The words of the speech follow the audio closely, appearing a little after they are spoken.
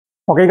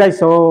Okay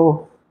guys,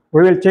 so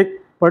we will check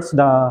first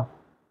the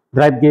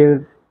drive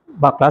gear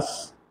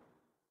backlash,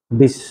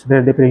 this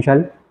rear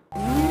differential.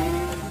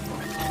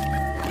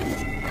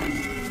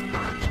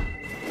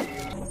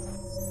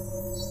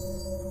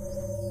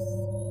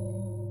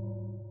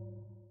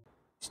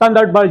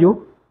 Standard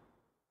value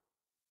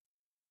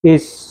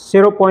is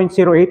 0.08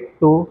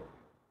 to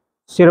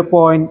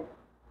 0.18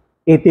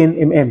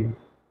 mm.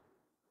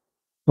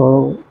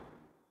 So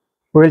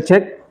we will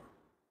check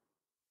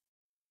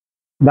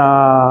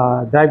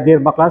the drive gear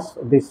backlash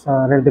of this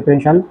rear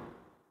differential.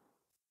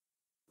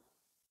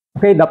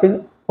 Okay,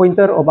 the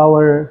pointer of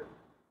our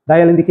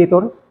dial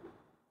indicator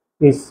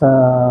is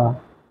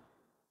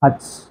at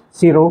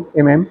 0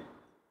 mm.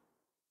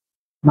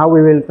 Now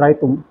we will try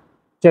to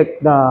check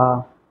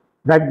the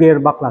drive gear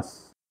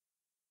backlash.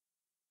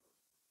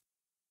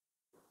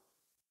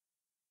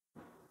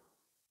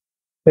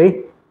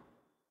 Okay,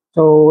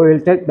 so we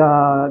will check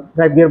the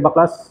drive gear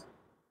backlash.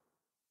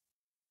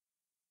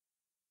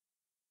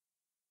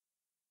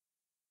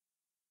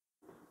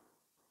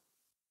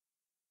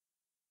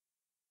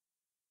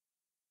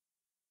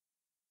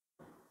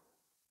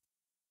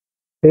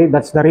 Okay,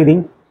 that's the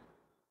reading.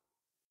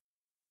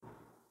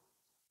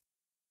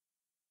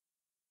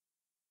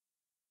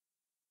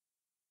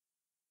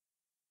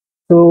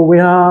 So we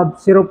have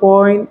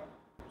 0.23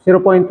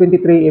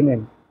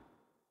 mm.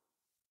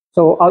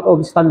 So out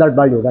of standard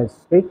value, guys.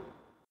 Okay.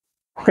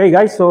 Okay,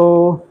 guys.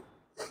 So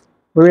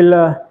we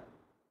will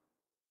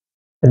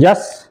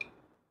adjust.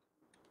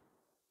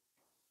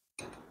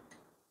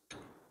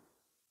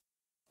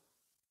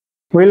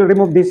 We'll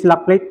remove this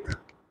lock plate.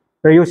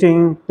 We're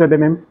using 12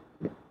 mm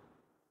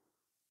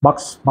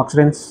box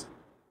wrench.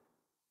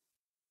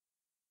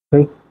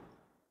 Okay.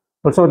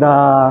 Also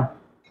the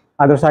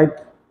other side.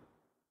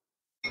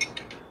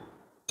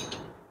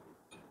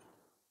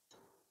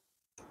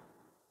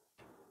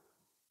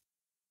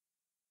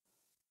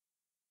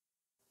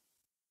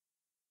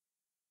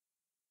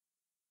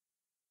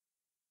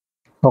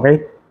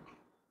 Okay.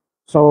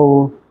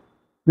 So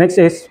next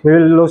is we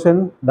will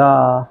loosen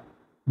the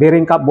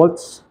bearing cap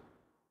bolts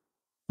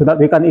so that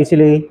we can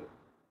easily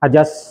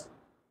adjust.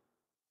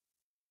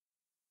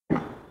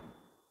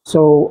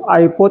 So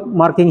I put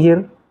marking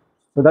here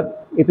so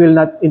that it will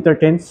not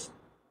interchange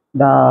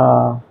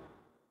the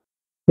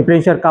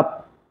differential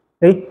cap.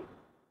 Okay.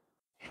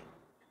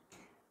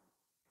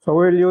 So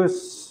we'll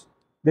use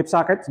dip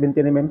sockets,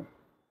 20 mm,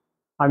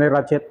 and a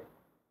ratchet.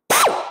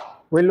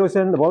 We'll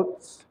loosen the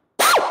bolts.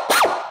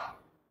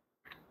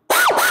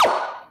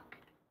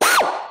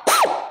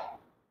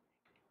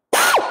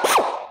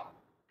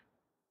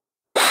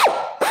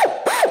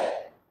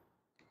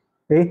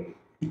 Okay.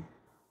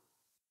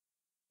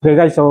 Okay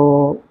guys,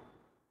 so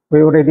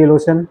we already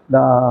loosened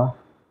the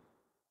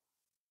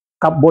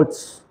cap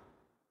bolts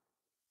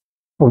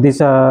of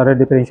this red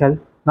differential.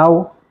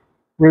 Now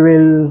we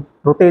will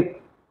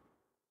rotate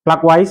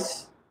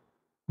clockwise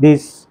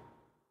this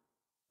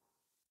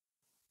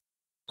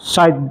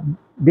side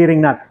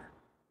bearing nut.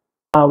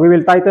 We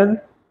will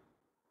tighten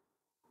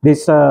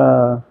this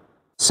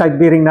side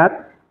bearing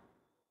nut,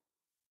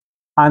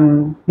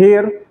 and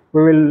here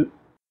we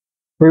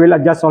will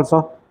adjust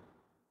also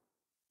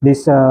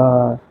this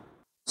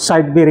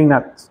side bearing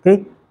nut.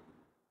 Okay,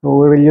 so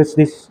we will use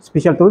these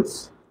special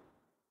tools.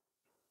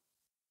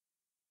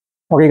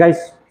 Okay guys,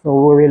 so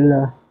we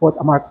will put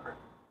a mark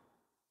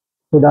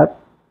so that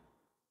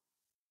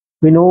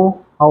we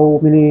know how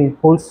many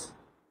holes.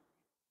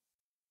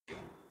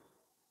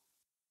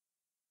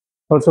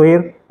 Also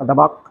here at the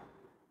back.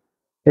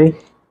 Okay,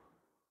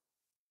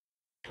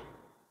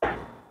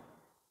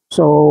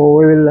 so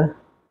we will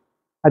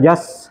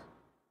adjust.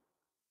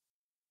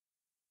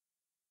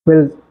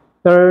 We'll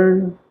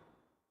turn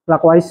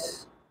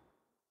clockwise.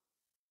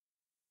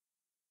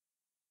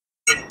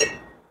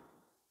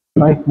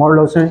 Right, more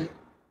loosen.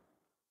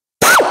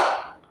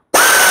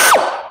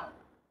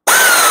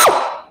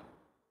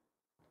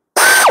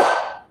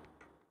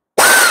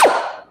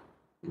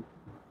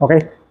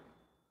 Okay.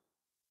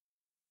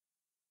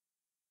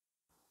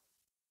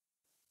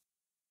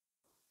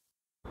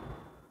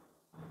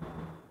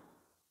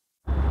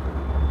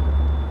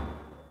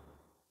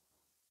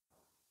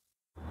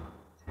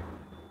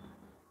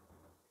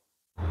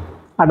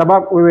 At the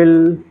back, we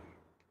will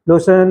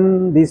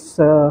loosen this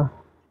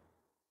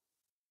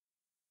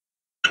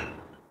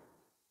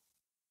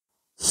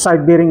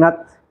side bearing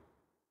nut.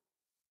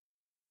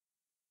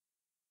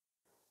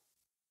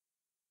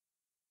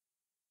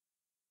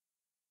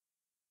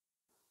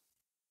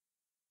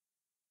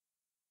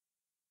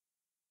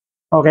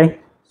 Okay,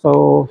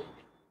 so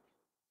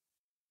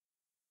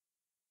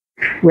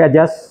we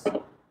adjust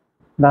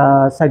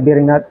the side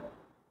bearing nut.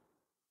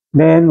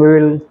 Then we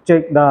will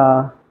check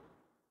the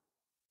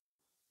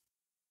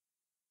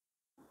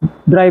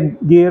drive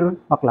gear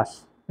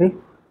backlash. Okay.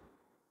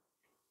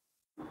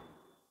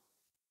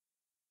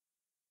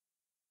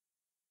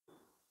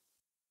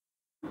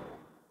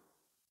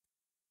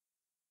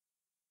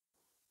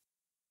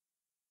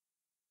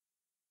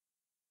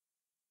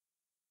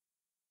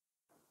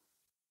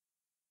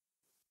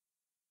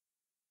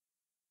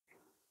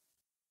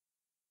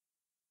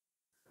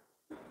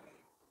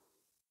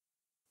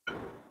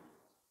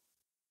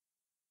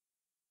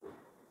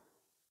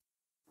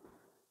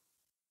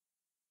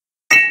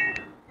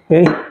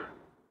 Okay.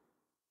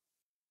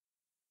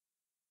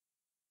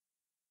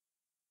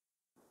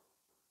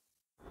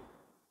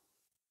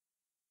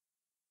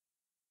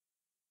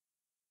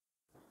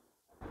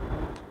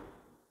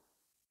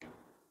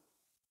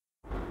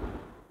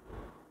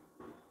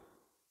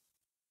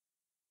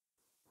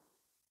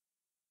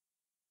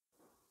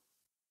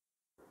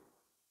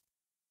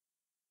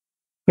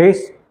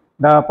 Okay.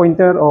 The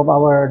pointer of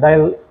our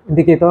dial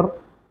indicator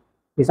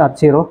is at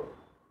 0.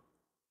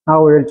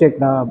 Now we will check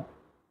the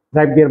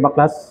drive gear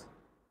backlash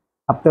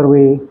after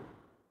we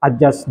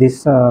adjust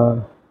this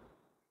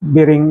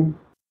bearing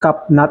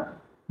cap nut.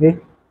 Okay.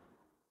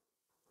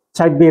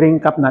 Side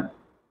bearing cap nut.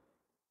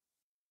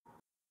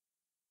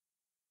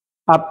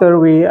 After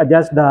we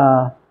adjust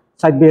the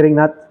side bearing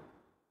nut,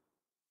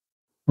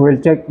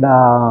 we'll check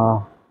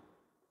the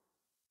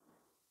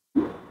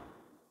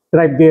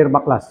drive gear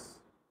backlash.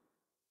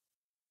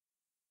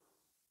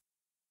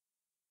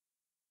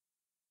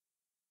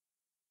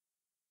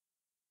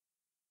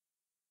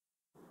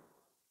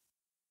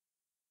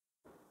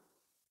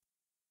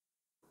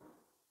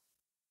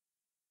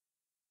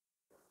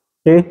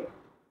 Okay.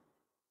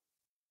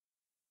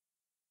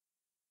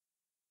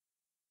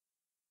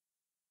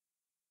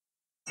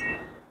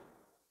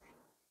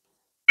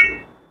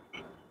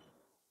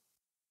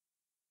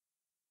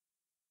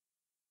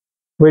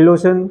 We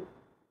loosen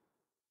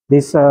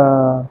this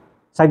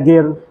side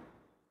gear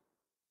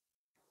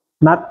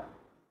nut.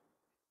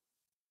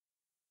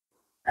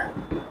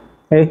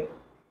 Okay.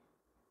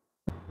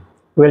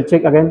 We'll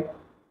check again.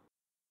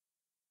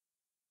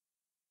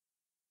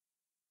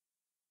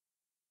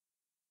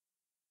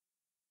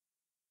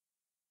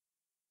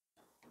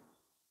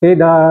 Okay,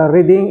 the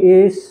reading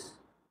is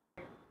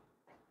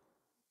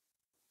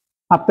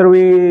after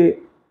we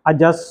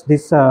adjust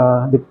this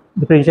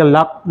differential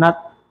lock nut.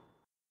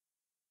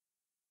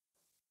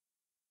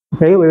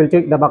 Okay, we will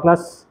check the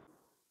backlash.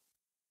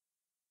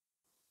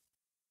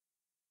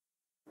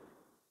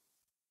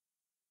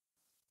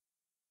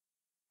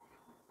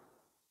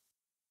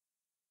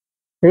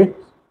 Okay,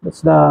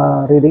 that's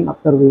the reading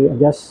after we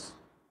adjust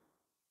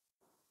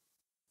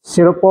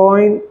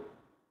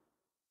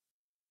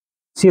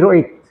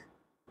 0.08.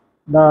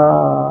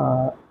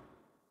 The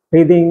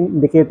reading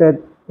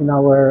indicated in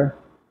our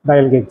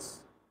dial gauge.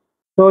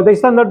 So the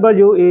standard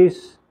value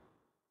is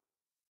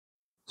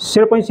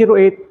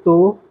 0.08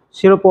 to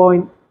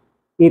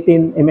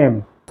 0.18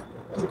 mm.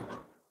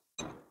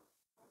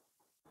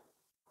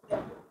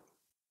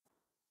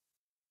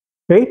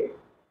 Okay?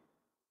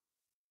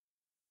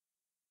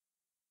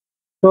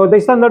 So the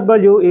standard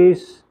value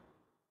is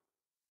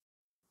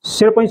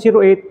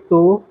 0.08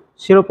 to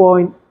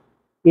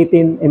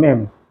 0.18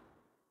 mm.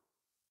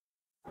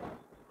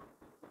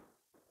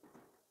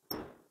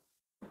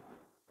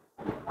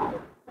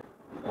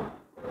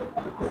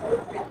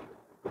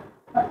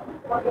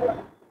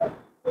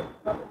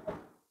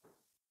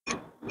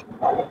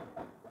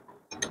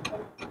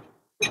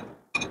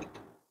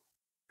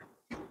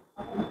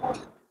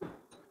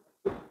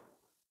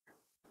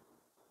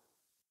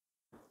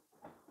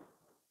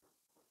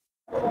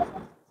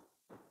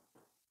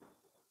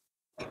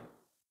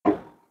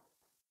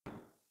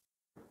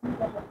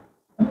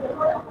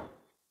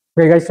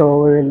 Okay guys,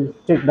 so we will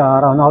check the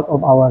run out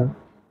of our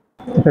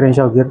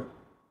differential gear.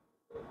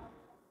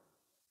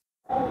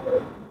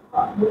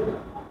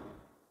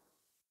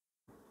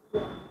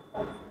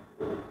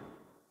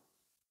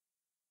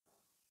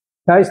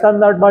 The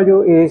standard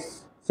value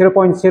is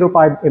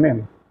 0.05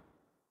 mm.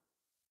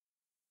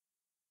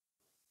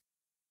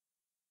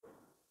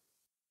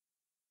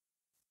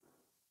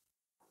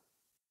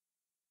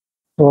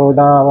 So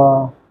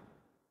the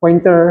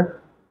pointer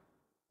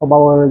of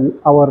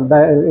our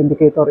dial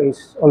indicator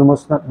is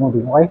almost not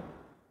moving. Okay,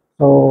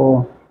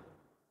 so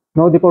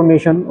no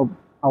deformation of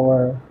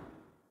our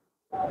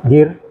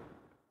gear,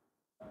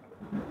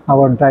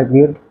 our drive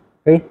gear.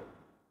 Okay.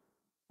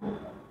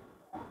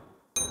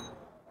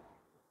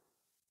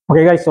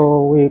 Okay guys,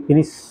 so we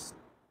finished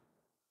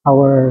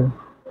our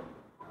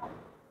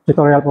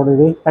tutorial for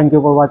today. Thank you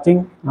for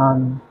watching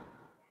and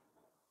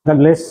God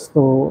bless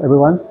to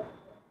everyone.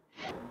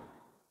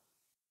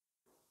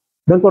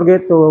 Don't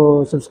forget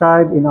to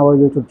subscribe in our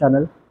YouTube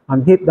channel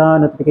and hit the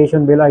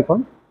notification bell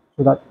icon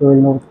so that you will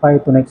notify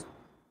to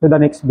the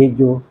next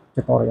video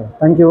tutorial.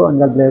 Thank you and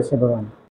God bless everyone.